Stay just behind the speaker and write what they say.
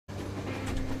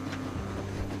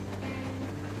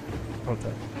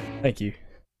Thank you.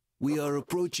 We are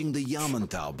approaching the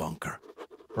Yamantau bunker.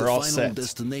 We're the all final set.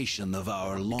 destination of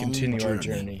our long Continue our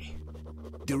journey.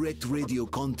 Direct radio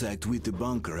contact with the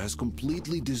bunker has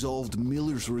completely dissolved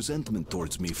Miller's resentment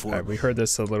towards me for... Alright, we heard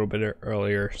this a little bit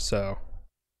earlier, so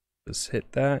just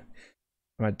hit that.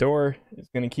 My door is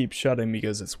going to keep shutting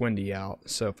because it's windy out,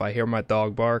 so if I hear my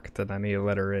dog bark, then I need to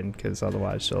let her in, because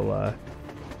otherwise she'll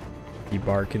be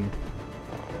barking.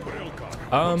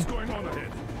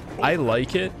 I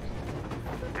like it.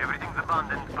 Everything's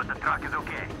abandoned, but the truck is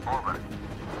okay. Over.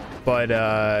 But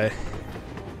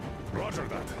Roger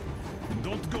that.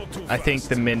 Don't go too I think fast.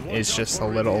 the mint is just a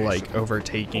little like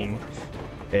overtaking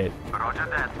it. Roger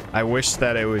that. I wish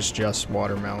that it was just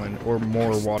watermelon or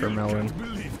more watermelon. Can't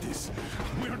believe this.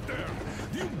 We're there.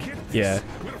 You get this? Yeah.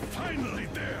 We're finally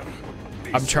there.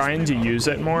 I'm trying to use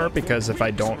it more because if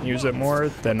I don't use it more,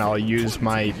 then I'll use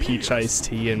my peach iced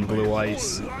tea and blue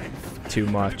ice too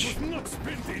much. Not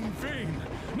spent in vain.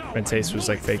 Now The taste was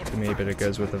like fake to me, but it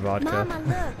goes with the vodka. Mama,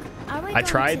 look. Are we I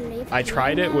going to live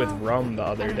tried here it with now? rum the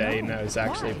other day, and it was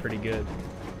actually pretty good.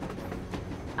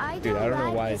 Dude, I don't know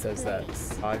like why it this does that.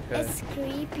 place. Vodka. It's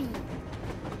creepy.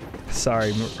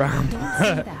 Sorry, rum. Don't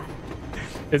say that.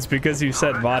 It's because you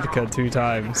said vodka 2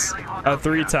 times.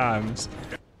 3 times.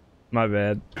 My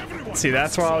bad. See,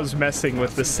 that's why I was messing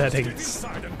with the settings.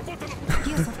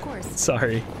 Yes, of course.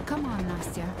 Sorry. Come on,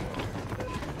 Nastya.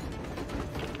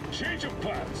 change of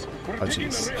plans. We're Oh, taking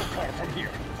jeez. the rail car from here.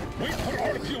 Wait for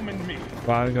Artyom and me.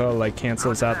 Vodka like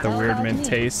cancels out the How weird about mint me?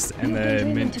 taste, and You've been the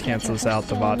dreaming mint together cancels for out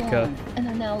the so vodka. long, and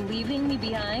are now leaving me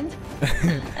behind?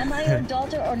 Am I your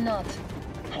daughter or not?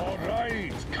 All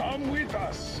right, come with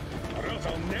us, or else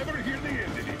I'll never hear the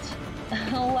end of it.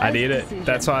 I need it.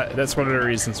 That's why. That's one of the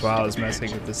reasons why I was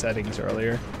messing with the settings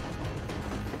earlier.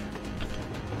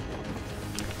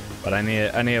 But I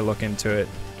need to look into it.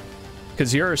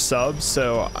 Because you're a sub,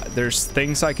 so there's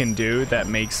things I can do that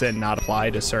makes it not apply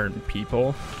to certain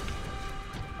people.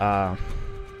 But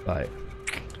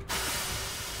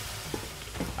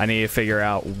I need to figure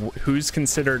out who's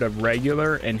considered a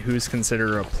regular and who's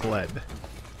considered a pleb.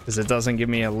 Because it doesn't give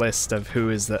me a list of who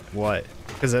is that what.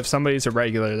 Because if somebody's a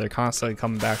regular, they're constantly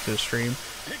coming back to the stream.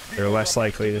 They're less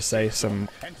likely to say some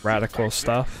radical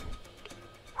stuff.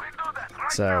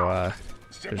 So,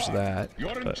 there's that.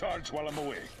 You're in But, charge while I'm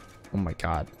away. oh my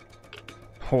god.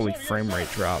 Holy frame rate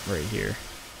drop right here.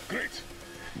 Great.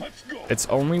 Let's go. It's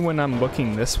only when I'm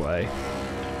looking this way.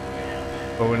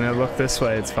 But when I look this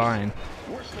way, it's fine.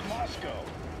 Where's the Moscow?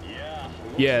 Yeah.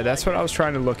 Yeah, that's what I was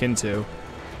trying to look into.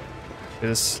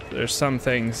 There's some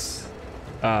things,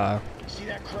 See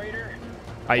that crater?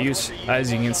 I use,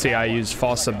 as you can see, I use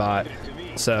Falsabot.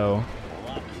 So,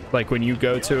 like when you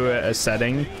go to a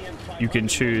setting, you can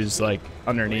choose like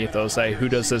underneath, it'll say who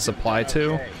does this apply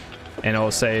to, and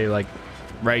it'll say like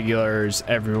regulars,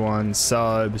 everyone,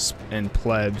 subs, and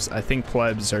plebs. I think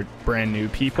plebs are brand new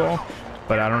people,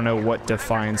 but I don't know what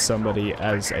defines somebody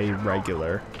as a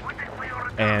regular.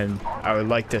 And I would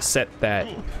like to set that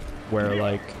where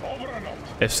like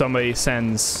if somebody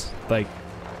sends like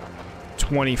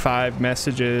 25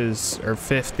 messages or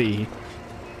 50,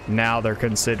 now they're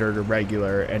considered a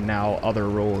regular, and now other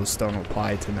rules don't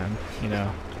apply to them, you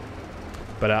know.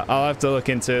 But I'll have to look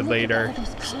into it later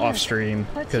off stream,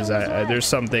 because there's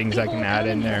some things I can add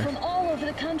in there. From all over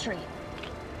the country.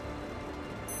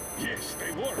 Yes,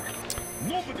 they were.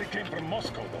 Nobody came from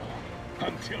Moscow though.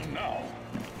 Until now.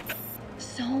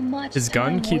 So much. His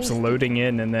gun time keeps wasted. loading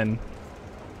in and then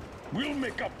We'll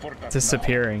make up for that.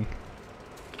 disappearing.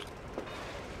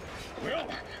 Now. Well,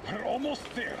 we're almost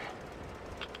there.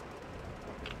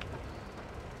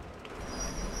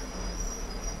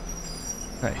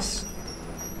 Nice.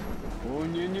 Oh,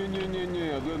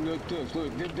 no.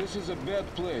 Look, this is a bad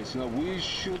place. Now, we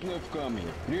shouldn't have come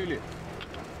here. Really?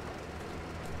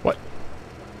 What?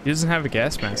 He doesn't have a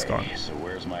gas mask on. Okay, so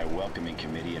where's my welcoming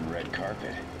committee and red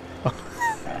carpet?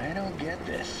 I don't get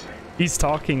this. He's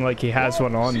talking like he has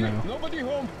one on See, now. nobody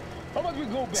home. How about we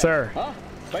go back? Sir, huh?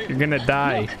 you're gonna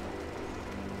die. Look.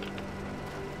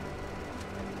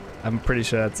 I'm pretty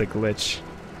sure that's a glitch.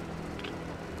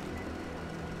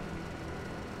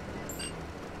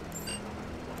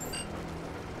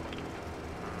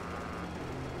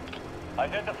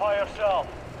 Identify yourself.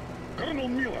 Colonel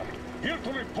Miller, here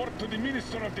to report to the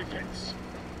Minister of Defense.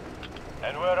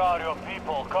 And where are your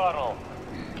people, Colonel?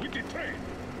 With the train.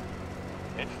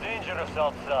 It's dangerous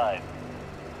outside.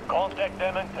 Contact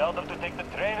them and tell them to take the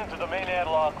train into the main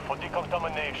airlock for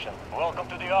decontamination. Welcome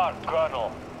to the Ark,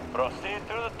 Colonel. Proceed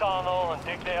through the tunnel and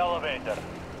take the elevator.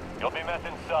 You'll be met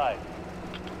inside.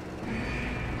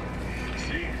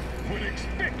 See, we're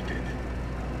expected.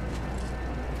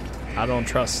 I don't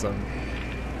trust them.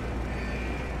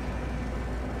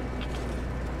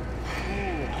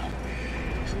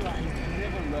 So I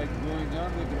never liked going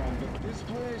underground, but this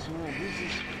place, well, this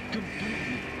is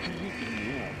completely creeping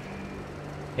me out.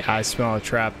 Yeah, I smell a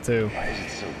trap too. Why is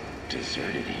it so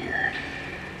deserted here?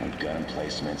 No gun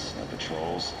emplacements, no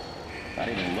patrols, not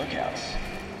even lookouts.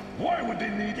 Why would they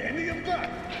need any of that?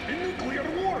 A nuclear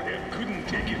warhead couldn't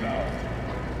take it out.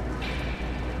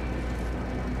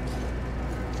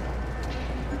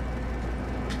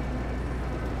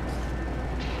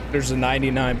 There's a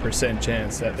 99%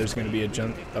 chance that there's going to be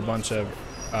a bunch of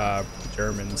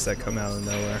Germans that come out of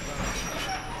nowhere.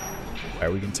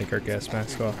 Alright, we can take our gas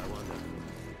mask off.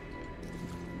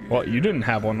 Well, you didn't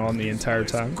have one on the entire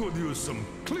time. Could use some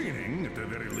cleaning at the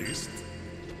very least.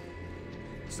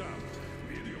 Sam,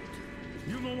 idiot.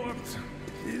 You know what?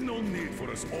 There's no need for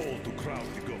us all to crowd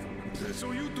the government.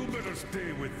 So you two better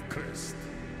stay with Crest.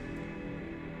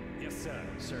 Yes,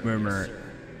 sir. Remember,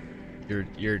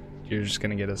 you're just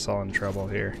gonna get us all in trouble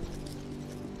here.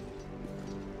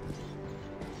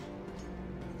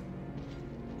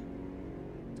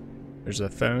 There's a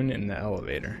phone in the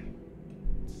elevator.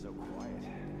 So quiet.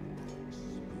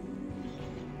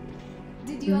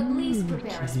 Did you at least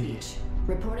prepare a speech?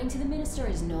 Reporting to the minister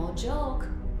is no joke.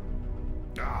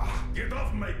 Ah, get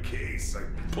off my case. I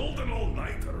pulled an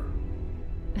all-nighter.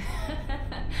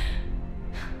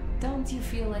 Don't you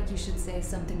feel like you should say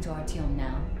something to Artyom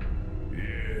now?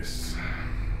 Yes.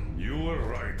 You were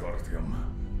right, Artyom.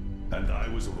 And I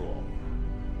was wrong.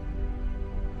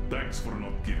 Thanks for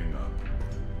not giving up.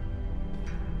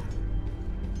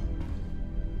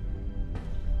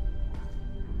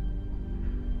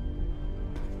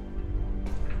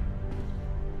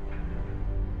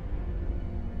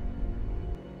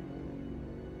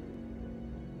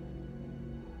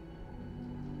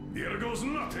 Here goes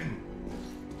nothing.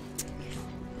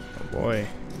 Oh boy.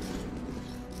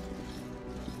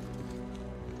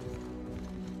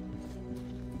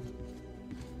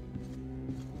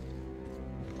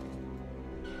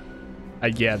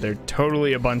 Yeah, they're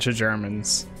totally a bunch of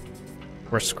Germans.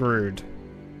 We're screwed.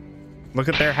 Look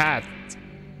at their hats.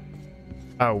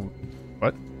 Oh,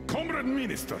 what? Comrade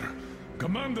Minister,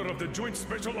 Commander of the Joint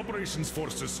Special Operations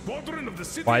Forces Squadron of the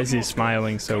City Why of is he Moscow,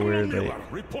 smiling so Colonel weirdly? Miller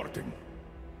reporting.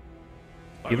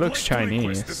 He looks I'd like to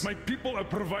Chinese. request that my people are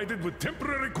provided with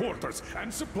temporary quarters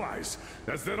and supplies,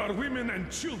 as there are women and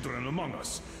children among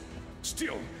us.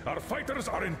 Still, our fighters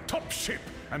are in top shape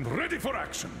and ready for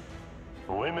action.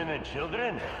 Women and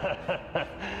children?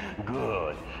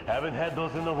 Good. Haven't had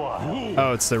those in a while.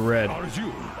 Oh, it's the red. Are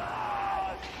you?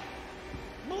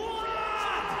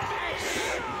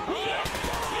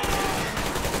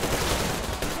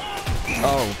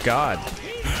 Oh God.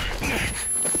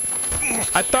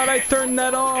 I thought I turned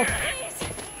that off.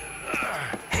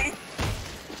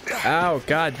 Oh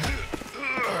God.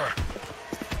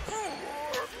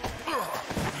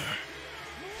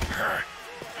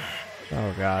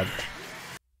 Oh God.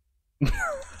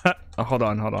 Oh, hold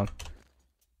on.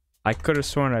 I could have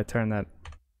sworn I turned that.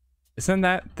 Isn't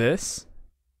that this?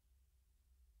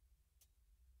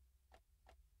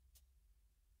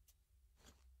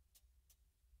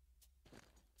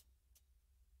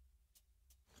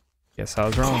 Guess I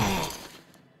was wrong.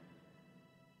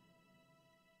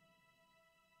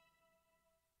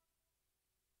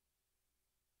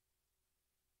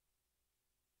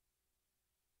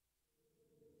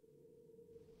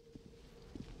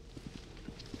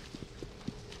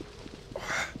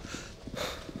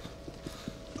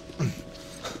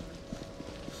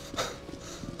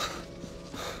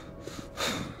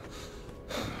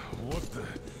 What the?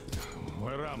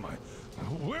 Where am I?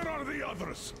 Where are the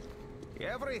others?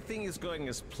 Everything is going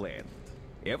as planned.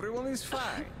 Everyone is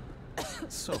fine.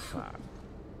 So far.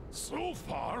 So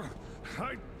far?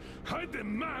 I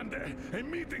demand a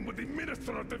meeting with the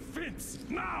Minister of Defense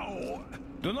now!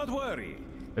 Do not worry.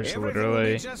 There's Everything will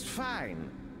literally be just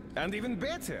fine. And even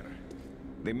better.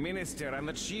 The Minister and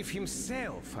the Chief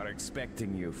himself are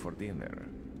expecting you for dinner.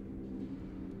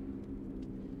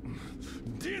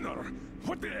 Dinner?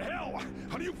 What the hell?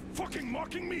 Are you fucking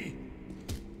mocking me?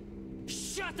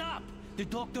 Shut up! The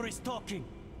doctor is talking.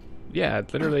 Yeah,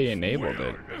 it literally enabled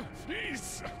it.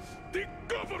 Is the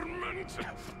government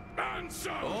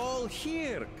answer? All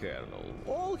here, Colonel.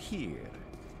 All here.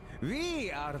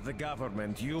 We are the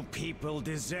government you people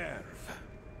deserve.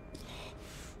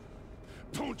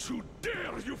 Don't you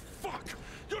dare, you fuck!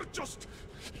 You're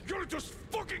just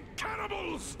fucking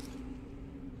cannibals!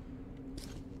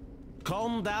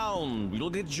 Calm down. We'll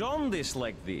get jaundice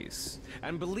like this.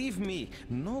 And believe me,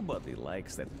 nobody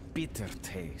likes that bitter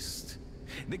taste.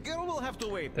 The girl will have to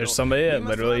wait. There's though. somebody We that must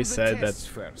literally run the said that tests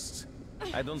first.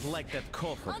 I don't like that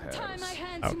cough of Untie hers. my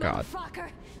hands, Oh, you God. motherfucker,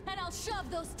 and I'll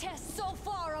shove those tests so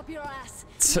far up your ass,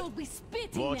 you'll be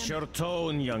spitting Watch them. your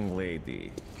tone, young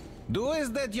lady. Do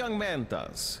as that young man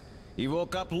does. He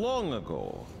woke up long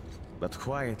ago, but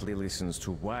quietly listens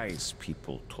to wise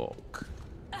people talk.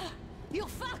 You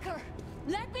fucker!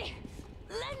 Let me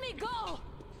go!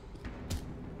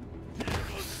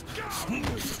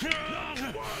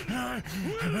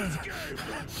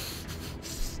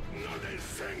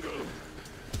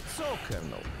 So,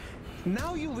 Colonel,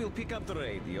 now you will pick up the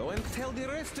radio and tell the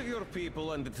rest of your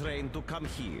people on the train to come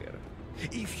here.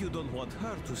 If you don't want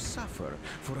her to suffer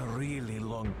for a really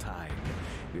long time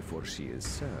before she is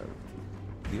served.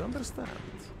 Do you understand?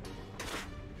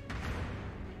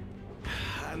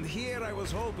 And here I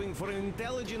was hoping for an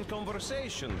intelligent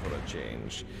conversation for a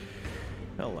change.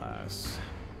 Alas.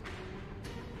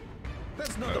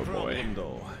 That's not a problem,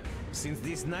 though, since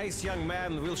this nice young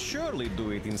man will surely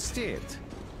do it instead.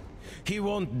 He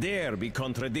won't dare be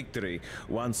contradictory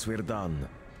once we're done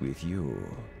with you.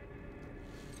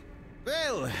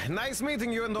 Well, nice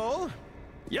meeting you and all.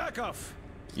 Yakov,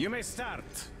 you may start.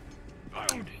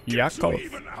 Yakov.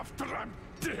 Even after I'm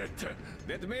dead.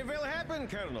 That may well happen,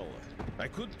 Colonel. I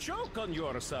could choke on you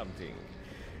or something.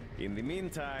 In the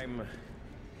meantime,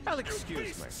 I'll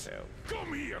excuse myself.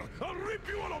 Come here, I'll rip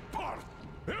you all apart.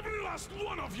 Every last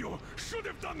one of you should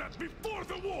have done that before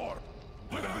the war.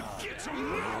 But I'll get you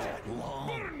now.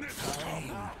 Burn this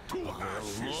scum to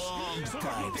ashes. So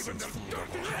that not even their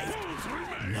dirty bones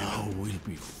remain. Now we'll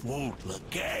be full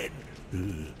again.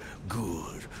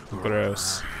 Good.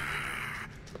 Gross.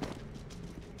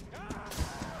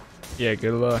 Yeah,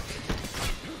 good luck.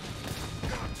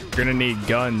 You're gonna need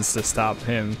guns to stop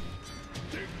him.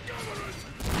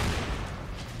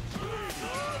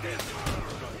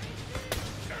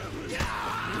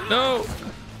 No!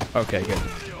 Okay, good.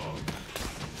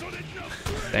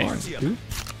 Damn. Ooh.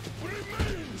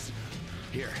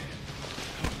 Here.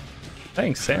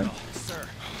 Thanks, Sam. Sir,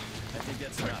 I think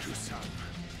that's Thank you, son.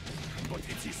 But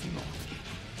it is not.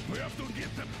 We have to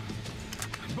get them.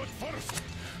 But first,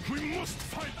 we must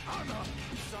find Anna.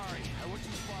 Sorry, I went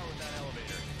too far with that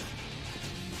elevator.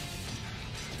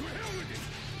 To hell with it.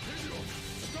 Radio,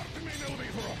 start the main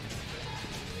elevator up.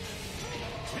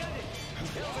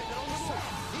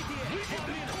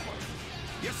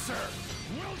 Yes, sir.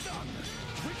 Well done.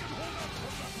 We can hold out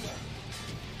for that long.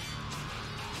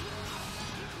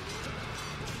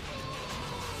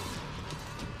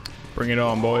 Bring it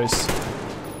on, boys.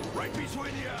 Right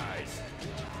between the eyes.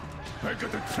 I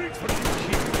got a treat for you,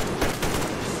 kid.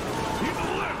 Even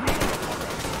let me, motherfucker.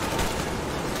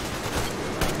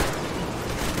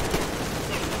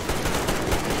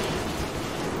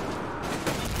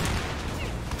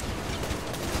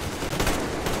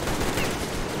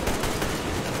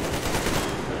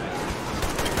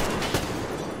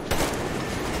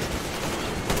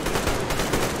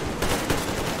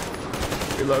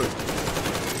 Reload.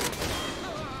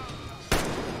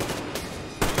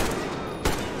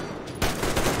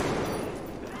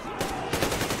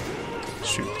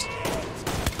 Shoot.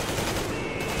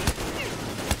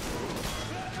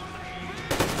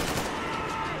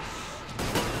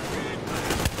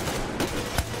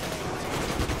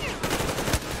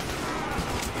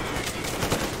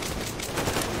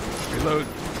 Reload.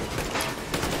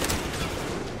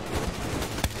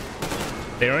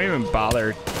 They don't even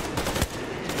bother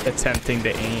attempting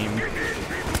to aim.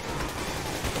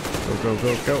 Go, go,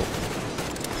 go, go.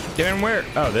 Get in where?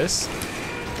 Oh, this?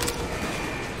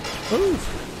 Ooh.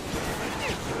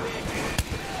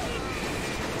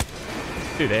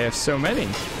 Dude, they have so many.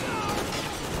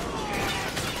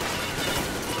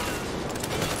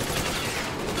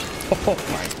 Oh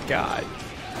my god.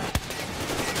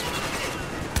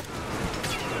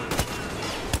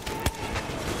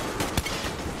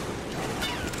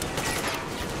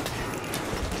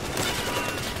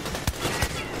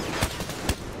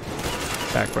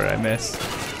 Back where I missed.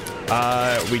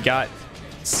 We got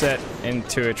set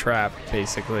into a trap,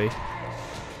 basically.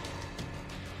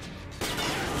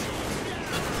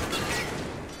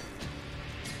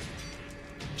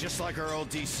 Just like our old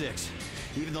D6.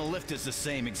 Even the lift is the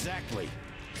same, exactly.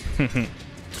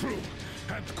 True,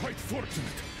 and quite fortunate.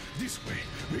 This way,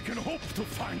 we can hope to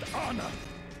find Anna.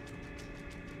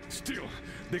 Still,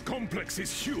 the complex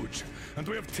is huge, and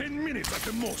we have 10 minutes at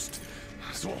the most.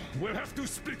 So, we'll have to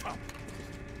split up.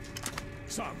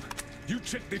 Sam, you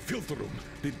check the filter room,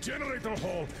 the generator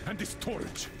hall, and the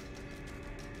storage.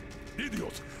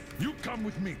 Idiot, you come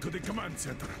with me to the command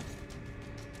center.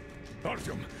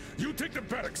 Artyom, you take the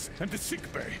barracks and the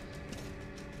sick bay.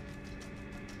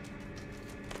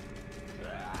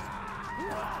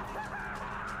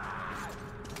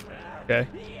 Okay.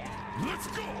 Let's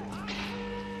go.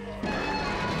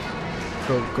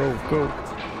 Go, go, go.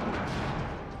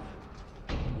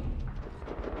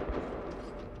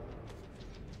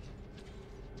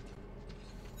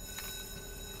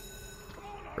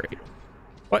 Great.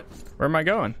 What? Where am I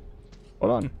going?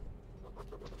 Hold on.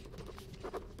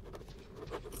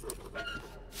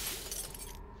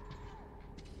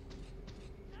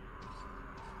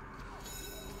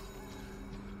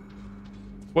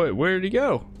 Wait, where did he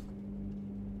go?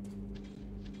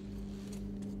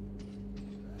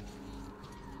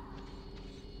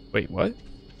 Wait, what?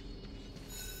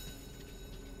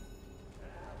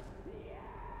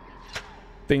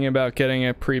 Thinking about getting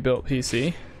a pre-built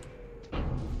PC.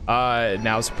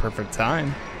 Now's the perfect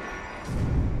time.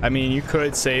 I mean, you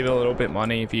could save a little bit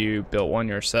money if you built one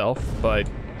yourself, but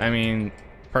I mean,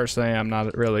 personally, I'm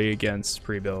not really against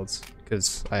pre-builds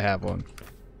because I have one.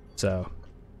 So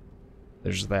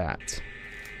there's that.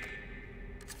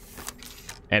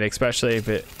 And especially if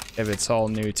it's all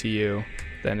new to you,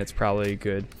 then it's probably a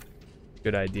good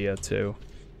idea too.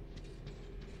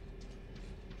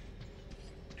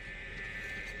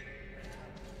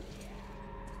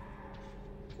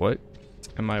 What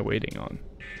am I waiting on?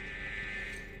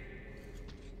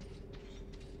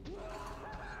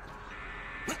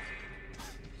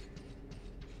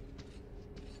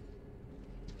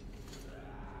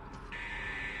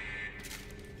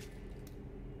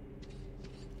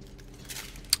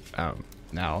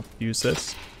 Now use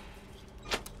this.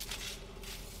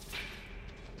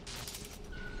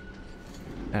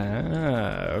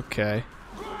 Ah, okay.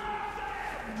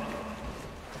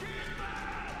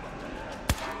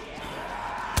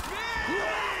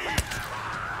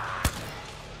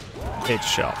 It's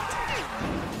shot.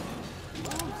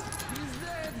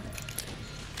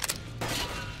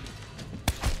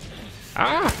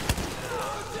 Ah!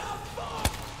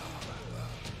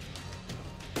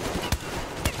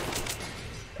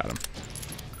 Got him.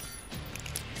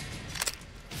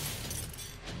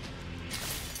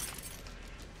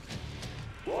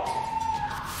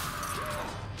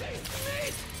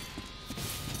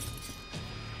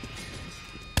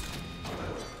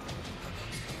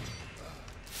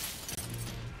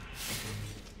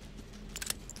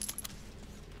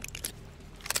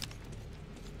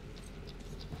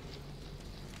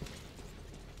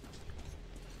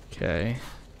 Okay.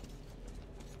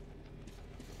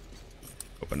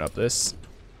 Open up this.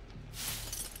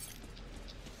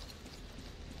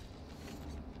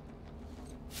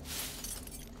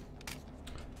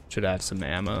 Should have some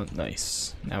ammo.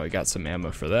 Nice. Now we got some ammo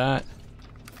for that.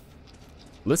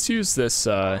 Let's use this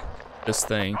this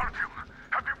thing. Artyom,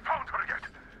 have you found her yet?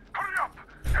 Hurry up!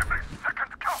 Every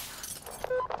second counts.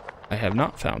 I have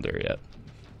not found her yet.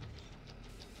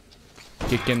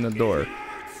 Kick in the door.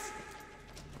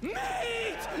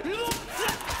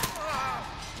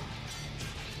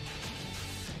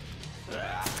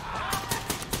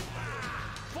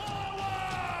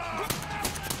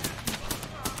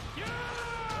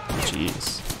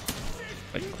 Jeez.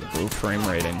 Like low frame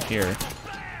rate in here.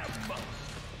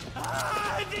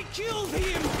 They killed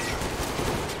him.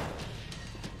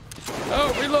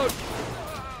 Oh, reload.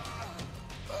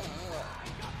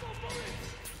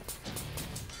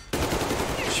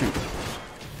 Shoot.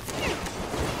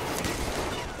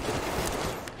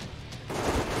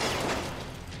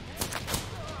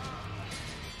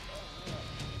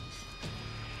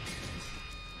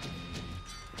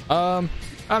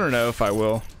 I don't know if I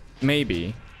will.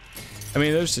 Maybe. I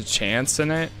mean, there's a chance in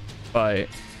it, but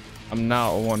I'm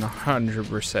not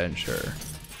 100% sure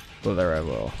whether I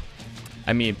will.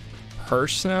 I mean,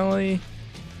 personally,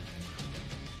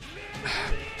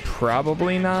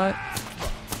 probably not.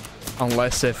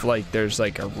 Unless if like there's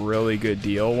like a really good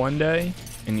deal one day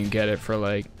and you get it for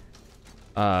like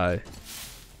a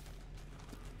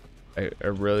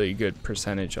really good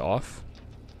percentage off.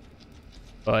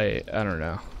 But I don't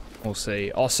know. We'll see.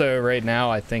 Also, right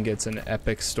now, I think it's an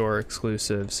Epic Store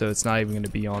exclusive, so it's not even going to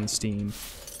be on Steam.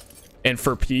 And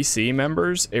for PC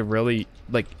members, it really,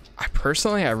 like, I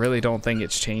really don't think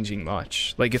it's changing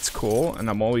much. Like, it's cool, and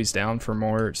I'm always down for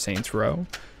more Saints Row.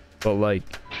 But,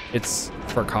 like, it's,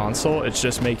 for console, it's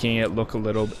just making it look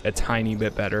a tiny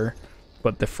bit better.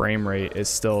 But the frame rate is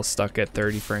still stuck at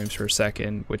 30 frames per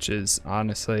second, which is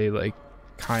honestly, like,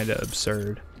 kind of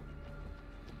absurd.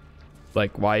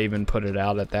 Like, why even put it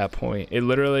out at that point? It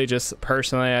literally just,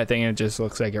 personally, I think it just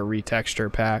looks like a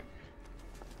retexture pack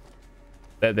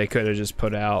that they could have just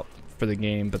put out for the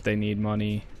game, but they need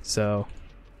money, so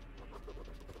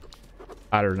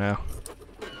I don't know.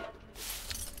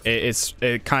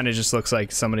 It kind of just looks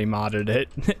like somebody modded it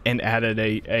and added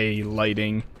a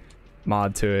lighting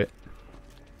mod to it.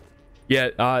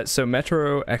 Yeah, so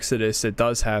Metro Exodus, it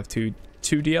does have two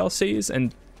DLCs,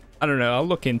 and I don't know, I'll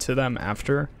look into them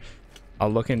after. I'll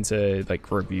look into like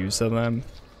reviews of them.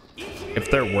 If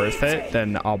they're worth it,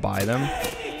 then I'll buy them.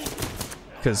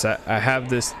 Because I have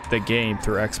the game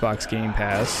through Xbox Game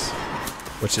Pass,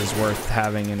 which is worth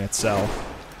having in itself.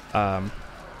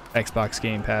 Xbox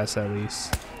Game Pass at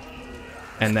least.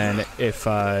 And then if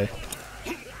I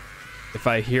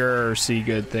hear or see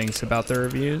good things about the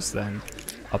reviews, then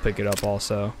I'll pick it up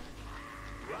also.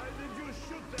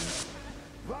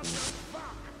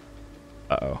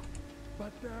 Uh-oh.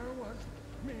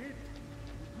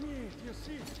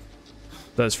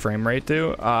 Does frame rate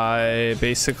do?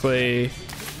 Basically,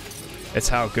 it's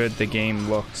how good the game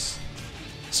looks.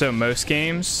 So most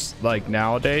games, like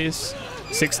nowadays,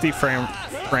 60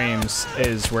 frames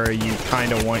is where you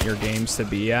kind of want your games to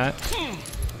be at.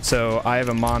 So I have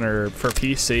a monitor for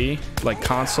PC, like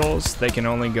consoles, they can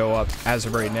only go up, as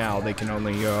of right now, they can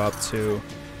only go up to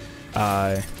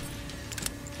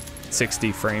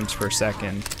 60 frames per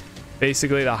second.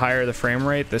 Basically, the higher the frame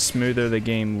rate, the smoother the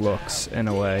game looks in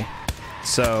a way.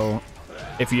 So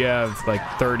if you have like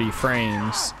 30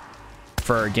 frames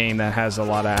for a game that has a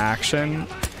lot of action,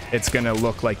 it's gonna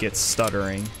look like it's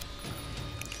stuttering.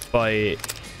 But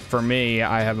for me,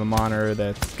 I have a monitor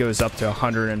that goes up to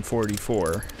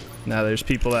 144. Now there's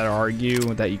people that argue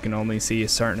that you can only see a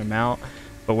certain amount,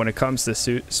 but when it comes to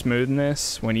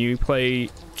smoothness, when you play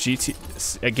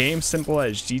a game simple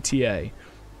as GTA,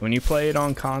 when you play it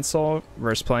on console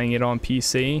versus playing it on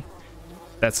PC,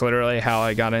 that's literally how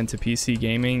I got into PC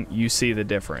gaming. You see the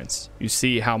difference. You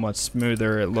see how much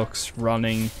smoother it looks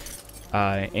running,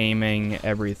 aiming,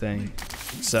 everything.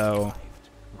 So,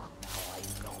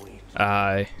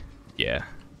 yeah,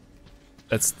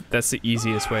 that's the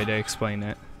easiest way to explain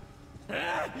it.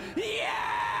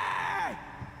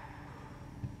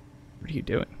 What are you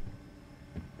doing?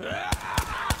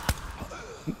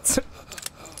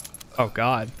 Oh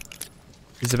God,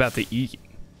 he's about to eat.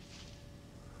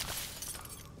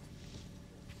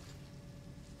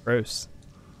 Gross.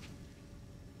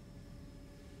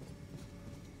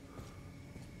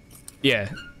 Yeah,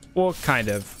 well, kind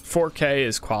of. 4K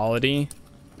is quality.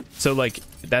 So like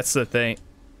that's the thing.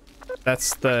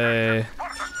 That's the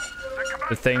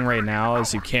thing right now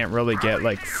is you can't really get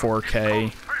like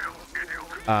 4K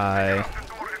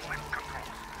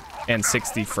and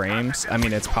 60 frames. I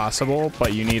mean, it's possible,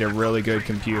 but you need a really good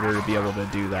computer to be able to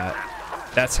do that.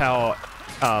 That's how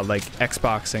like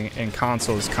Xbox and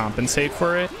consoles compensate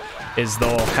for it, is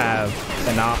they'll have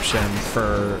an option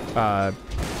for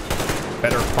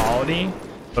better quality,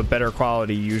 but better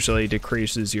quality usually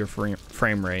decreases your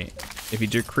frame rate. If you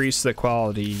decrease the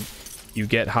quality, you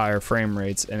get higher frame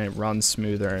rates and it runs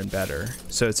smoother and better.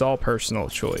 So it's all personal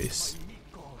choice.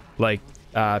 Like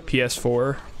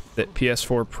PS4, that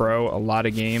PS4 Pro, a lot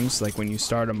of games, like when you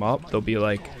start them up, they'll be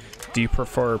like, do you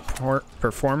prefer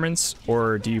performance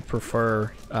or do you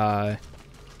prefer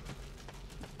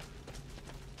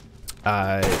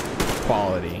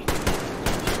quality?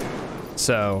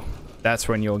 So that's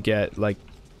when you'll get like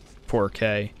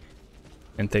 4K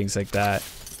and things like that.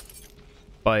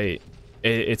 But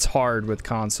it's hard with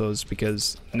consoles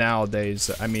because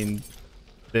nowadays, I mean,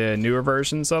 the newer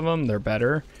versions of them, they're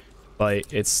better,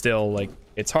 but it's still like,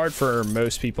 it's hard for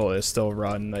most people to still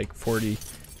run like 40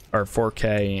 or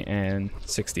 4K and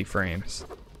 60 frames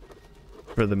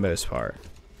for the most part.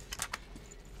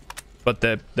 But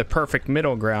the perfect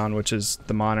middle ground, which is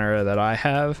the monitor that I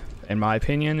have, in my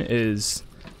opinion, is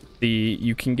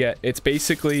you can get, it's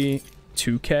basically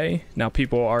 2K. Now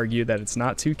people argue that it's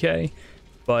not 2K,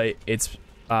 but it's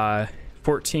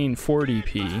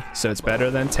 1440p, so it's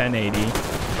better than 1080,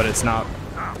 but it's not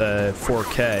the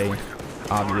 4K,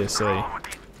 obviously.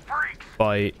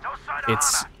 But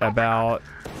it's about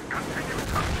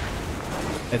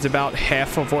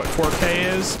half of what 4K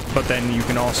is, but then you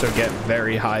can also get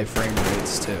very high frame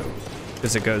rates too,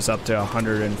 because it goes up to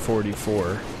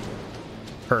 144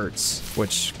 hertz,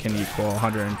 which can equal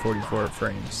 144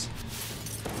 frames.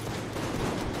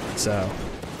 So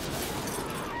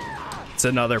it's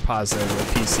another positive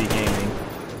of PC gaming.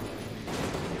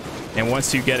 And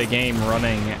once you get a game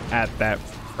running at that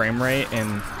frame rate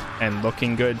and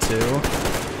looking good too,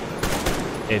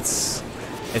 it's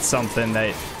something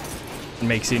that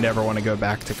makes you never want to go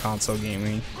back to console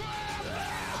gaming.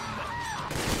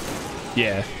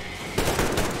 Yeah,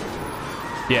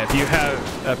 if you have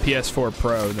a PS4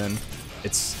 Pro, then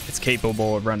it's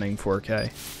capable of running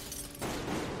 4K,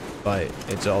 but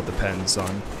it all depends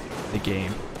on the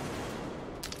game.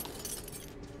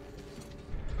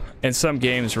 And some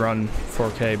games run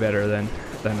 4K better than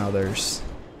others.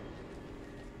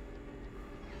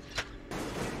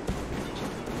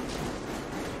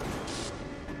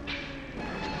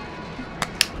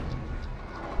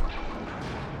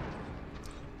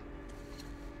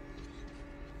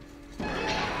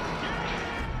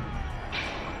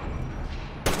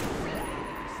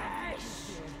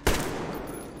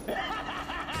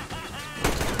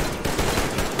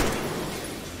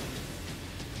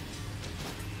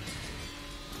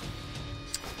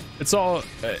 It's all,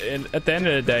 at the end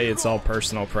of the day, it's all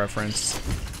personal preference.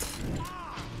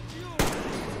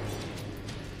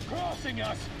 Crossing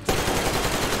us.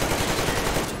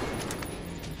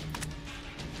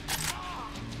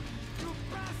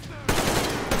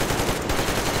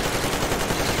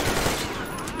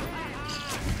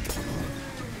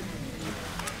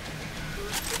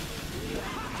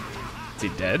 Is he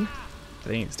dead? I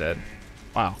think he's dead.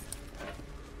 Wow.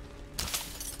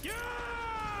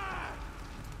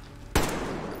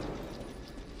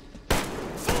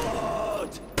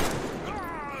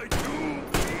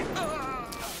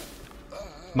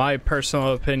 My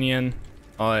personal opinion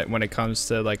when it comes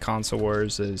to like console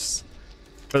wars is,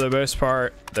 for the most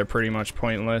part, they're pretty much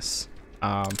pointless.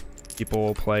 People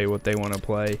will play what they want to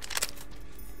play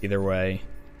either way,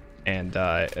 and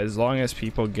as long as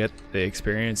people get the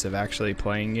experience of actually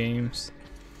playing games,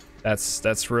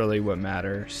 that's really what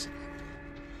matters.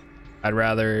 I'd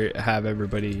rather have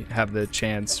everybody have the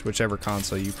chance, whichever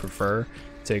console you prefer,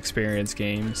 to experience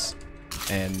games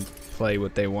and play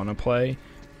what they want to play,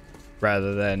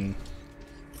 rather than,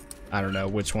 I don't know,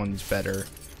 which one's better.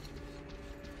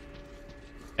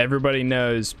 Everybody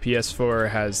knows PS4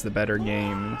 has the better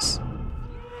games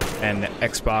and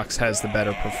Xbox has the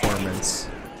better performance,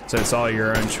 so it's all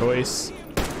your own choice.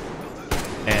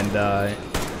 And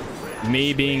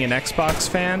me being an Xbox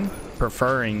fan,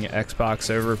 preferring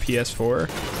Xbox over PS4,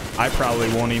 I probably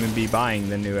won't even be buying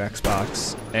the new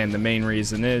Xbox, and the main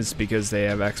reason is because they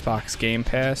have Xbox Game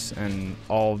Pass and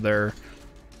all of their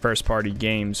first party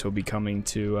games will be coming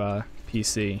to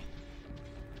PC,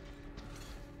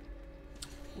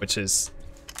 which is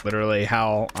literally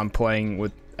how I'm playing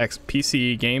with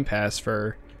PC Game Pass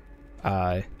for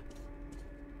Xbox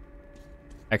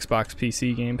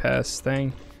PC Game Pass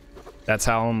thing. That's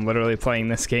how I'm literally playing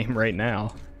this game right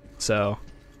now, so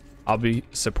I'll be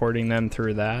supporting them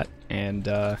through that. And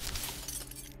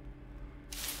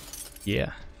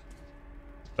yeah,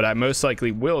 but I most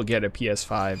likely will get a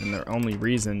PS5, and the only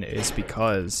reason is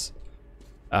because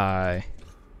I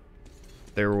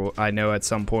know at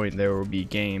some point there will be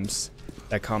games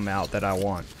that come out that I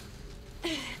want.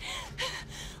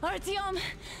 Artyom,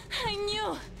 I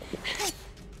knew.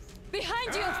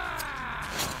 Behind you.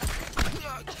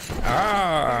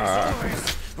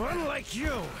 Unlike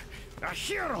you, a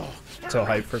hero. So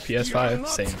hyped for PS5,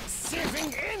 same.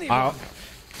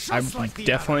 I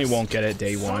definitely won't get it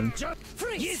day one,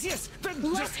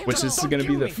 which is going to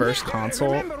be the first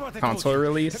console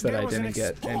release that I didn't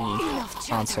get any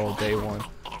console day one.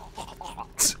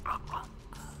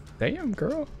 Damn,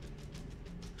 girl.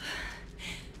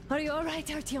 Are you all right,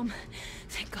 Artyom?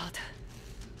 Thank God.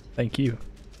 Thank you.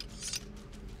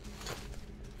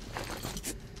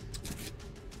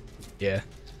 Yeah,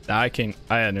 I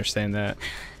understand that.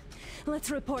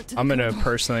 Let's report to I'm gonna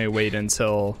personally wait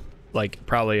until like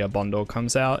probably a bundle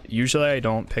comes out. Usually I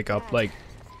don't pick up like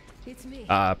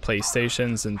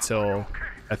PlayStations until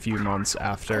a few months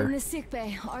after. In the sick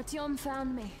bay, Artyom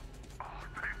found me.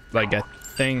 Like I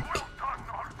think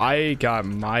I got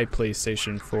my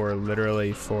PlayStation 4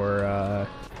 literally for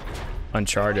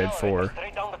Uncharted 4.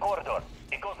 Straight down the corridor.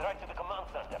 It goes right to the command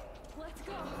center. Let's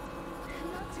go.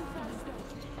 Not too fast though.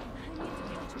 I need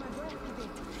to catch my breath a bit.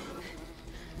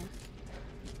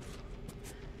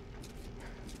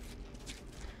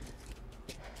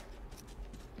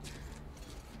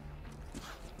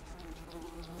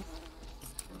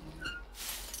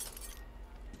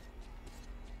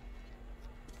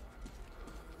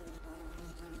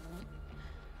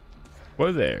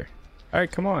 Whoa there.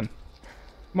 Alright, come on.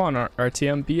 Come on,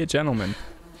 RTM, be a gentleman.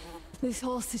 This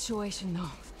whole situation though.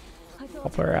 I thought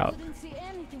Help her out. couldn't see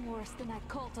anything worse than that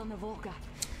cult on the Volga.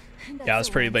 Yeah, I was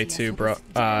pretty late too, bro.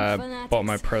 Bought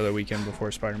my Pro the weekend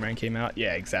before Spider-Man came out.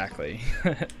 Yeah, exactly.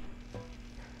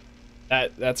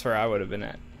 That's where I would have been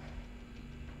at.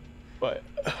 But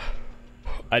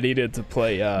I needed to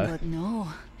play But no.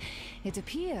 It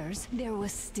appears there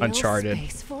was still Uncharted.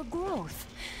 space for growth.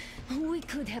 We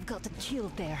could have gotten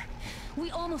killed there.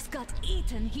 We almost got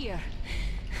eaten here.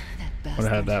 Would have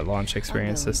had that launch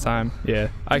experience this time. Yeah,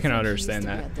 I can understand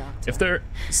that.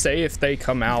 If they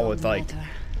come out with like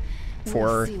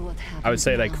I would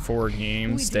say like 4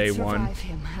 games day one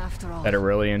that are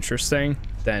really interesting,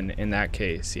 then in that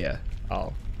case, yeah,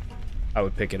 I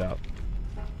would pick it up.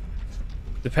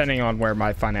 Depending on where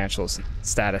my financial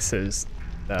status is,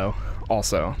 though,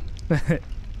 also.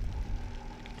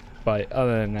 But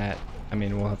other than that, I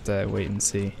mean, we'll have to wait and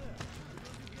see.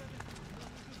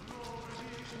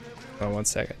 Oh, one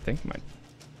sec, I think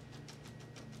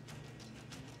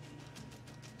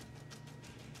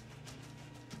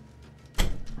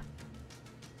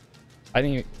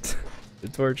The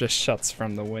door just shuts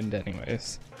from the wind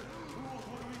anyways.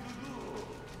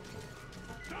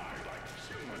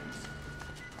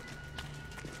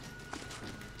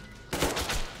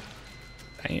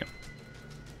 Damn.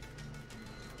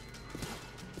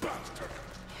 Bastard!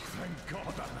 Thank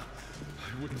God, Anna.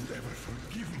 I wouldn't ever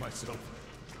forgive myself.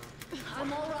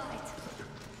 I'm all right.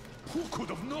 Who could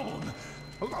have known?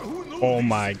 Who knew Oh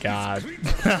my God.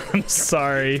 I'm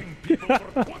sorry.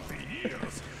 I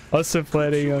was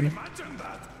planning on.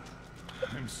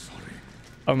 I'm sorry.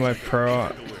 On my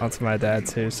pro onto my dad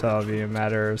too, so it'll be a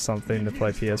matter of something to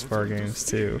play PS4 games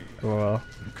too. Well,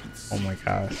 oh my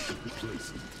gosh.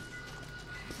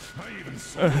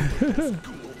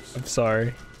 I'm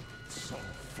sorry.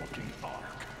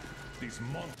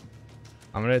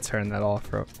 I'm gonna turn that off,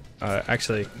 bro.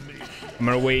 Actually, I'm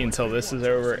gonna wait until this is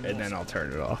over and then I'll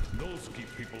turn it off.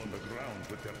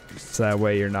 So that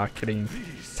way you're not getting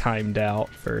timed out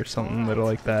for something little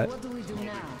like that. What do we do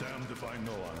now?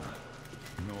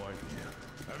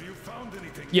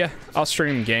 Yeah, I'll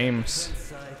stream games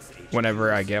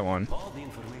whenever I get one. All the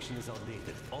information is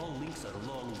outdated. All links are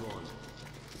long gone.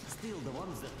 Still, the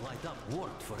ones that light up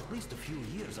worked for at least a few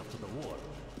years after the war.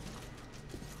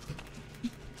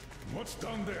 What's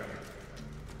down there?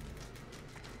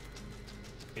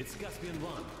 It's Caspian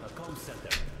 1, a comm center.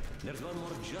 There's one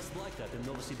more just like that in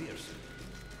Novosibirsk.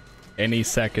 Any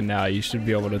second now, you should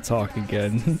be able to talk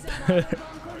again.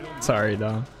 Sorry,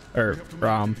 Dom. Or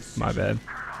Rom, my bad.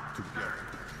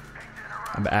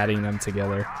 I'm adding them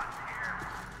together.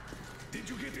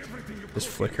 Just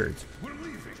flickered.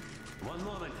 One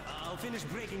moment, I'll finish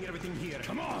breaking everything here.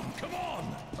 Come on, come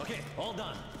on! Okay, all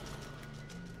done.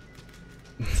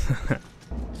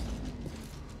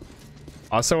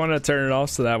 Also want to turn it off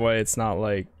so that way it's not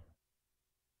like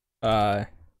I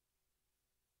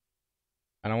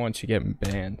don't want you getting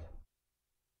banned.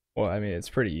 Well, I mean, it's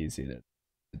pretty easy to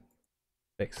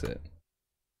fix it.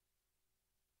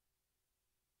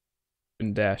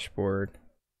 In dashboard.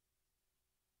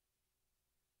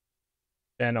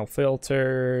 Channel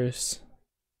filters.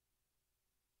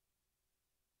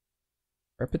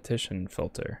 Repetition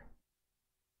filter.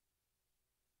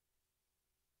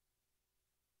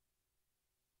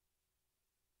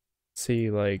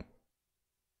 See, like,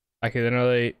 I can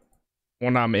literally,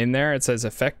 when I'm in there, it says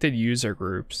affected user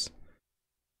groups.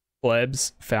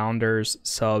 Plebs, founders,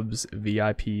 subs,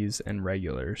 VIPs, and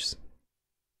regulars.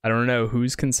 I don't know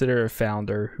who's considered a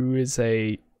founder, who is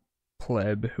a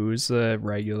pleb, who's a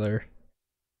regular.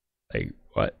 Like,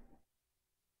 what?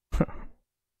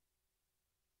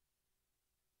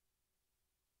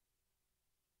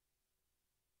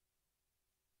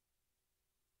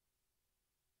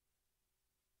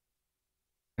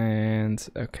 And,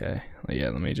 okay. Yeah,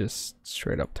 let me just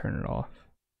straight up turn it off.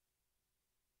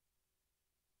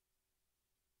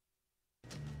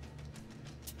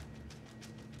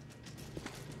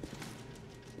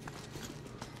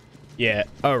 Yeah.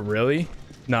 Oh, really?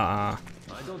 Nuh-uh.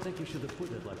 I don't think you should have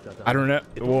put it like that. I don't know.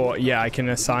 Well, yeah, I can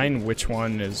assign which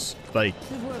one is, like,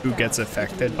 who gets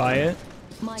affected by it.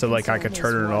 So, like, I could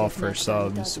turn it off for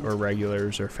subs or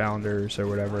regulars or founders or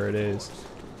whatever it is.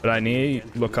 But I need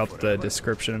to look up the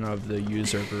description of the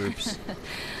user groups.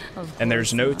 And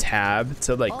there's no tab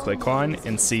to, like, click on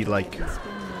and see, like,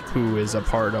 who is a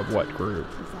part of what group.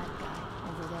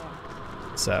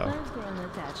 So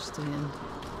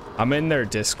I'm in their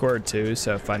Discord too,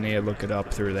 so if I need to look it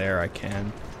up through there, I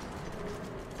can.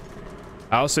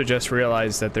 I also just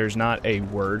realized that there's not a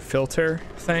word filter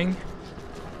thing.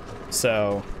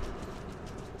 So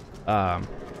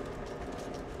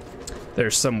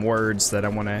there's some words that I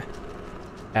want to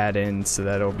add in so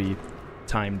that it'll be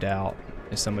timed out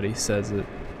if somebody says it.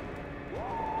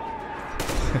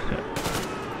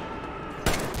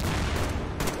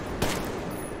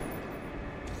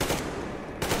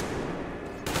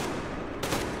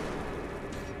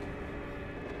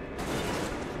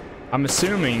 I'm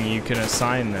assuming you can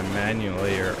assign them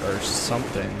manually or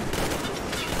something.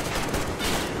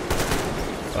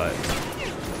 But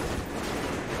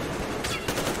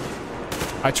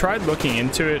I tried looking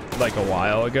into it like a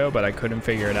while ago, but I couldn't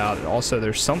figure it out. And also,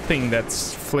 there's something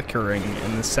that's flickering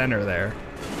in the center there.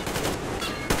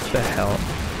 What the hell?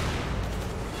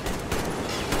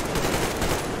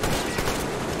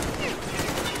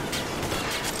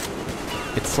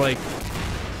 It's like...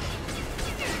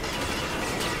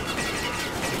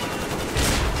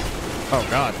 Oh,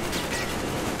 God.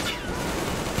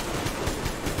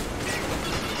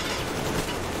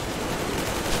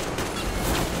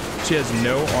 She has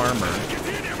no armor.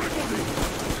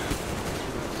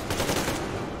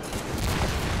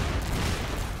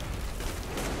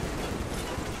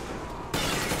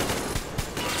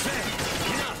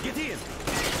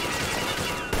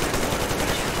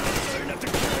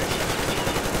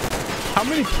 How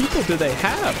many people do they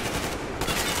have?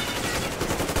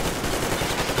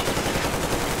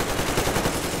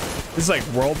 This is like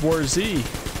World War Z.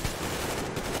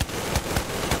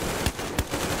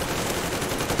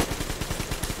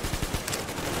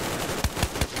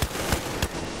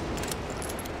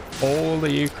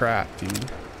 Holy crap,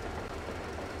 dude.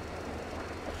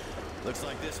 Looks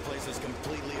like this place is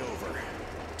completely over.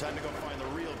 Time to go find the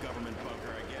real government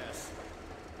bunker, I guess.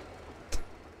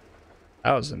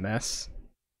 That was a mess.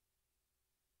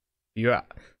 Yeah,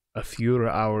 a few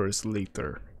hours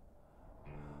later.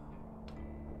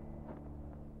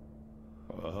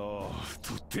 Oh,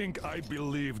 to think I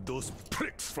believed those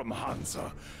pricks from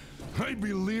Hansa. I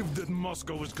believed that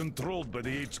Moscow was controlled by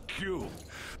the HQ,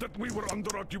 that we were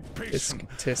under occupation,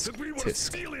 that we were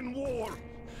still in war,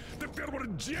 that there were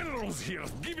generals here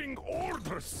giving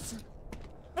orders.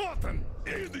 What an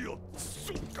idiot,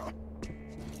 suka!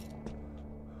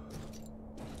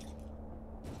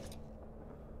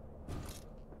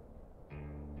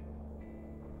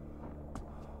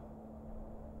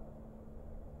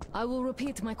 I will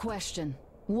repeat my question.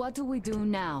 What do we do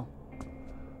now?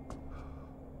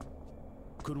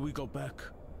 Could we go back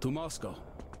to Moscow?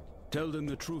 Tell them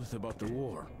the truth about the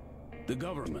war. The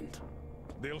government.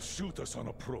 They'll shoot us on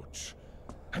approach.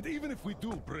 And even if we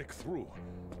do break through,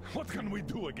 what can we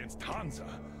do against Hansa?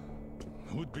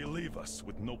 Who'd believe us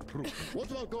with no proof? What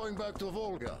about going back to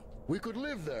Volga? We could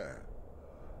live there.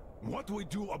 What do we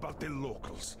do about the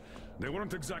locals? They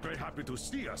weren't exactly happy to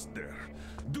see us there.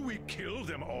 Do we kill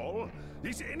them all?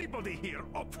 Is anybody here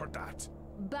up for that?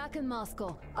 Back in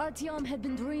Moscow, Artyom had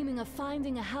been dreaming of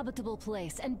finding a habitable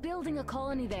place and building a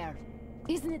colony there.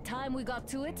 Isn't it time we got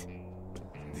to it?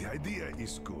 The idea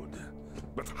is good.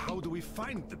 But how do we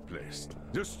find the place?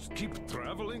 Just keep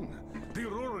traveling? The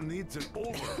Aurora needs an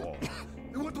overhaul.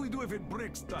 What do we do if it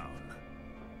breaks down?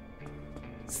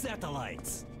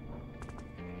 Satellites.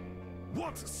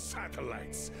 What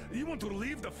satellites? You want to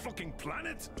leave the fucking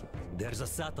planet? There's a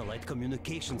satellite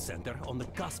communication center on the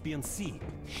Caspian Sea.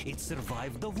 It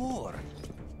survived the war.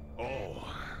 Oh.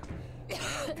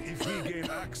 If we gain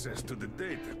access to the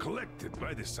data collected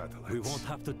by the satellites... We won't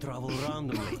have to travel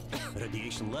randomly.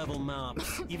 Radiation level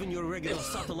maps, even your regular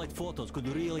satellite photos could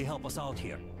really help us out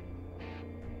here.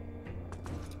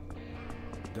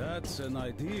 That's an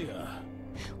idea.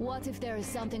 What if there is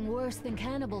something worse than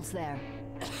cannibals there?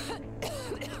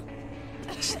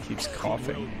 Just keeps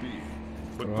coughing.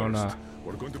 But first,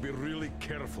 we're going to be really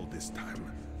careful this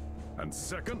time. And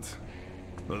second,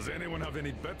 does anyone have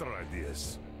any better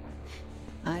ideas?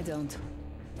 I don't.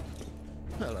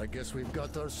 Well, I guess we've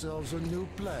got ourselves a new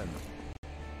plan.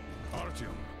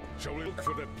 Artyom, shall we look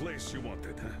for that place you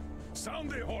wanted? Sound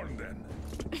the horn then.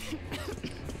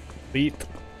 Beat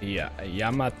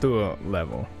Yamato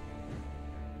level.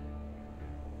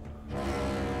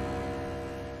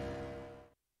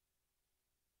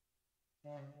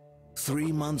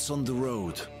 Three months on the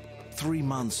road, 3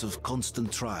 months of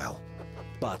constant trial.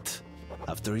 But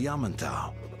after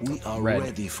Yamantau, we are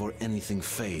ready for anything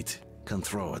fate can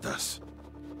throw at us.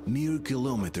 Mere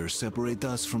kilometers separate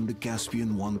us from the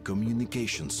Caspian 1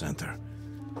 communication center.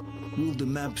 Will the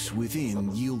maps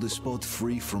within yield a spot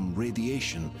free from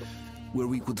radiation where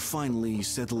we could finally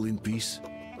settle in peace?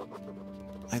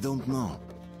 I don't know.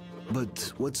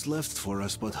 But what's left for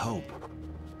us but hope?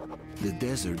 The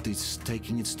desert is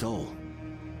taking its toll.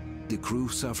 The crew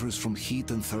suffers from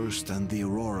heat and thirst, and the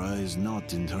Aurora is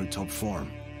not in her top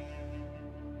form.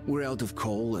 We're out of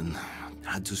coal and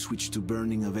had to switch to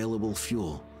burning available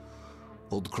fuel.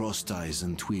 Old cross ties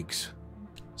and twigs.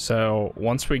 So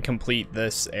once we complete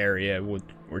this area,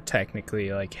 we're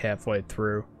technically like halfway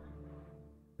through.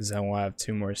 Because then we'll have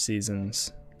 2 more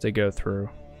seasons to go through.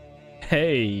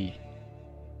 Hey!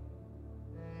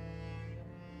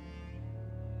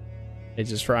 It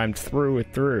just rhymed through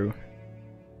with through.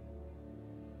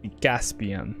 The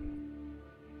Caspian.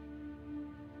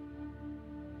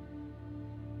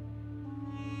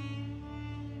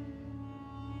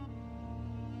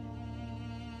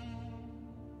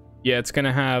 Yeah, it's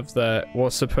gonna have the, well,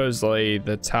 supposedly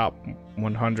the top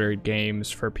 100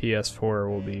 games for PS4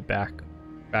 will be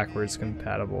backwards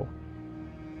compatible.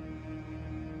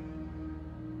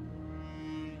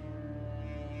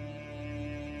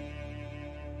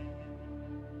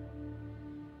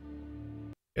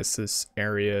 Guess this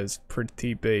area is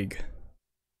pretty big.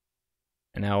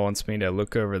 And now it wants me to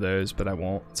look over those, but I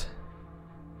won't.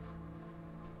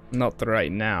 Not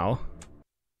right now.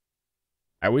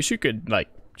 I wish you could, like,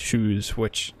 choose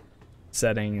which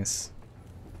settings,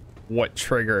 what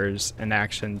triggers an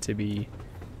action to be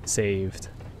saved.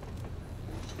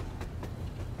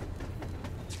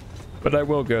 But I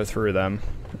will go through them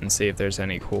and see if there's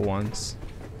any cool ones.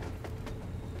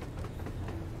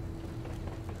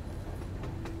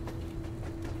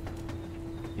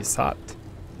 He's hot.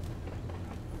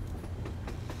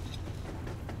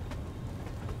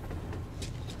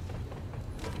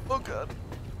 Oh god.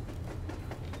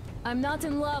 I'm not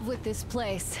in love with this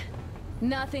place.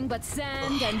 Nothing but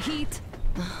sand and heat.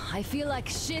 I feel like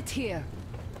shit here.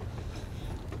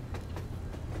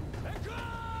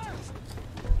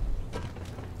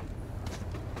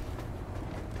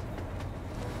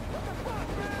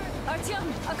 Artyom,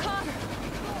 a car!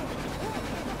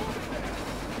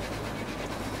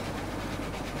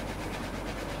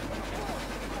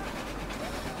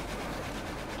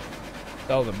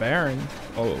 Oh, the Baron.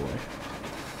 Oh.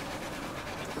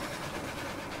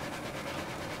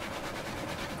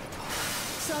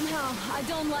 Somehow, I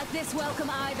don't like this welcome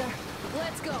either.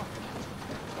 Let's go.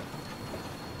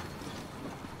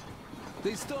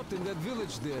 They stopped in that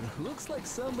village there. Looks like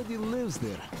somebody lives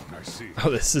there. I see. Oh,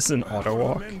 this is an auto What are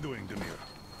walk. the men doing, Demir?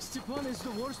 Stepan is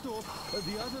the worst off.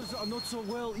 The others are not so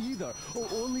well either.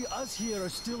 Only us here are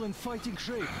still in fighting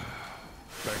shape.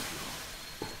 Thank you.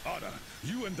 Anna,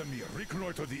 you and Demir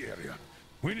reconnoiter the area.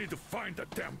 We need to find the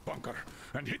damn bunker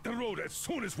and hit the road as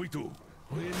soon as we do.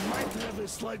 We might have a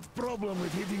slight problem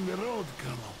with hitting the road,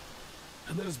 Colonel.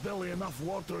 And there's barely enough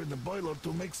water in the boiler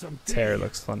to make some tea. His hair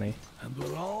looks funny. And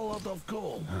we're all out of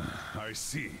coal. I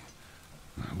see.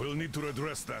 We'll need to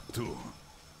address that too.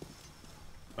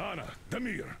 Anna,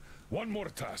 Demir, one more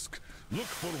task. Look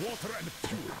for water and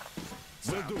fuel.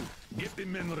 Will do. Get the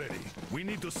men ready. We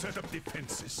need to set up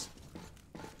defenses.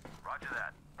 Roger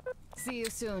that. See you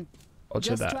soon. Roger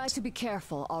Just that. try to be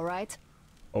careful, all right?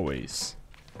 Always.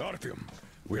 Artyom,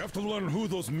 we have to learn who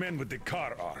those men with the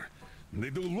car are. They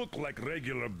do look like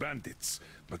regular bandits,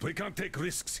 but we can't take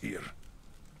risks here.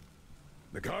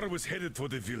 The car was headed for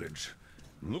the village.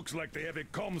 Looks like they have a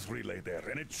comms relay there,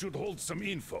 and it should hold some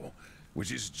info,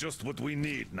 which is just what we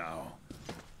need now.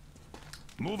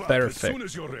 Move out as soon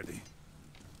as you're ready.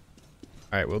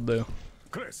 Alright, we'll do.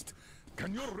 Crest,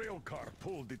 can your rail car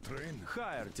pull the train?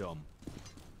 Hi, Artyom.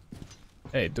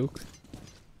 Hey, Duke.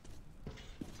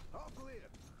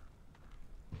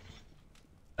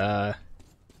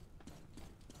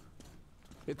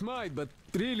 It might, but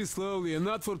really slowly and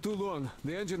not for too long.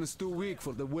 The engine is too weak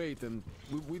for the weight, and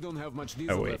we don't have much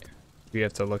diesel Oh, wait. left. We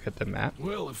have to look at the map.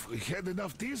 Well, if we had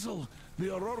enough diesel,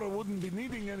 the Aurora wouldn't be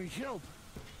needing any help.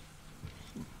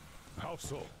 How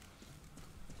so?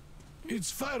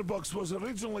 Its firebox was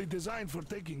originally designed for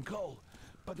taking coal,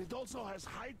 but it also has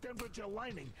high-temperature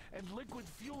lining and liquid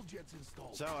fuel jets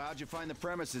installed. So, how'd you find the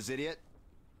premises, idiot?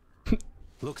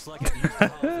 Looks like it used to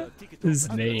have a ticket His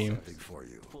of name. For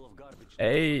you. full of garbage.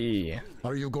 Hey.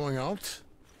 Are you going out?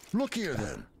 Look here,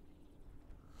 then.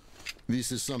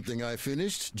 This is something I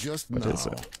finished just What now. is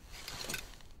it?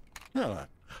 Well, I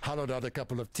hollowed out a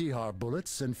couple of T-Har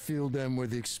bullets and filled them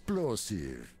with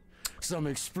explosive. Some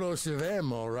explosive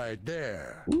ammo right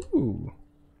there. Ooh.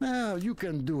 Now, you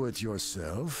can do it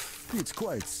yourself. It's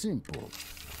quite simple.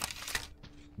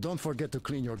 Don't forget to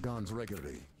clean your guns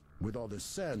regularly. With all this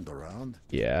sand around.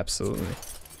 Yeah, absolutely.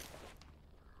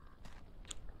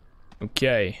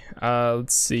 Okay,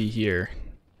 let's see here.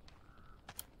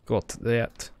 Got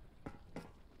that.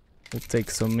 We'll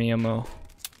take some ammo.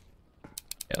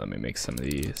 Yeah, let me make some of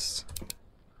these.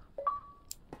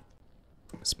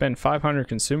 Spend 500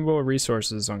 consumable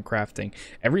resources on crafting.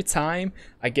 Every time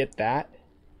I get that,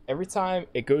 every time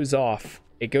it goes off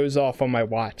on my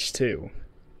watch too.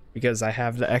 Because I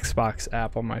have the Xbox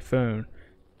app on my phone.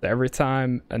 So every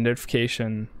time a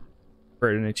notification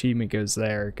for an achievement goes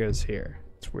there, it goes here.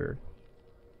 It's weird.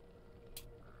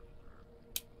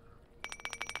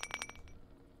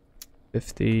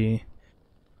 The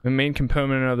main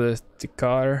component of the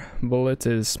car bullet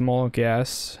is small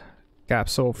gas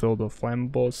capsule filled with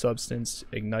flammable substance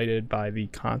ignited by the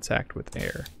contact with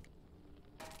air.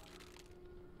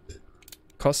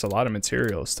 Costs a lot of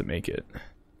materials to make it.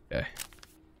 Okay.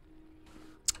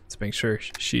 Let's make sure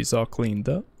she's all cleaned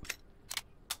up.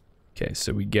 Okay,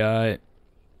 so we got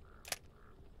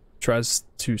tries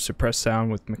to suppress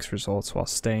sound with mixed results while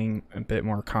staying a bit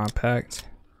more compact.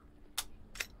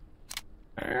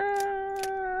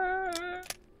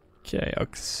 Okay, I'll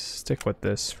stick with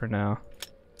this for now.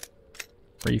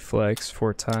 Reflex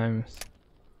 4 times.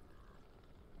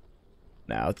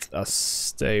 Now I'll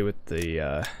stay with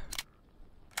the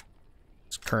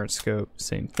current scope,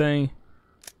 same thing.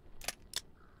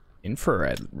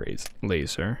 Infrared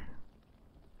laser.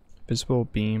 Visible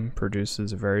beam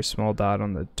produces a very small dot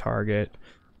on the target,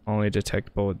 only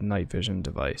detectable with night vision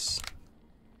device.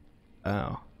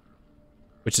 Oh.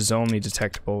 which is only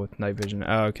detectable with night vision.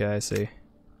 Oh, okay, I see.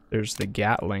 There's the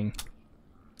Gatling.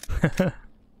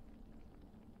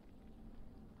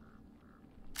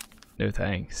 No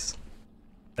thanks.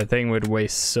 That thing would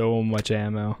waste so much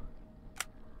ammo.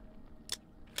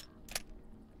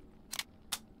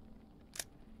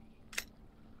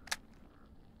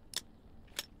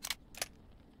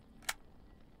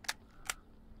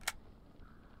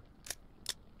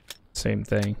 Same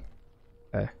thing.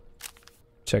 Okay.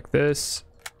 Check this.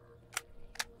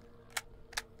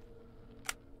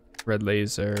 Red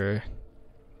laser.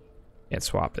 Can't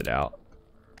swap it out.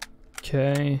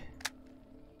 Okay.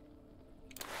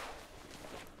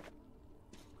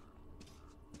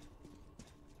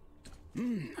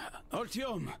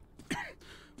 Artyom!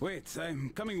 Wait, I'm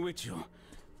coming with you.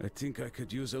 I think I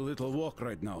could use a little walk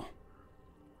right now.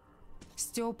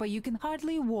 Styopa, you can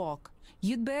hardly walk.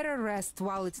 You'd better rest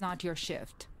while it's not your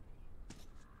shift.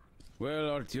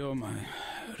 Well, Artyom, I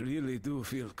really do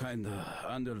feel kinda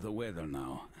under the weather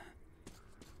now.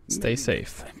 Stay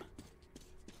safe.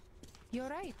 You're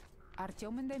right.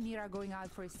 Artyom and Damir are going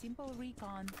out for a simple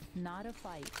recon, not a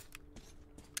fight.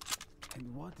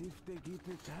 And what if they get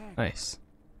attacked? Nice.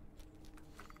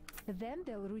 Then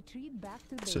they'll retreat back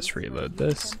to Let's just reload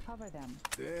this.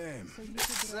 Damn, the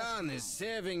sun is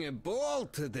having a ball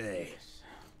today.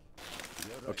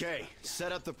 Okay,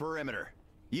 set up the perimeter.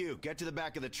 You, get to the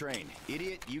back of the train.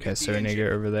 Idiot, you Okay, get so the we need to engine.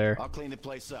 get over there. I'll clean the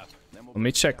place up. Then we'll Let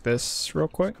me check this real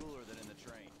quick.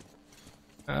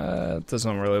 It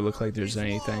doesn't really look like there's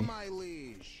anything. My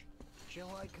liege.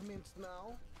 Shall I commence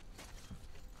now?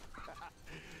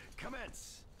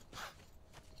 Commence.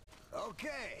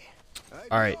 Okay.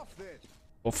 All right.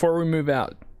 Before we move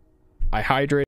out, I hydrate.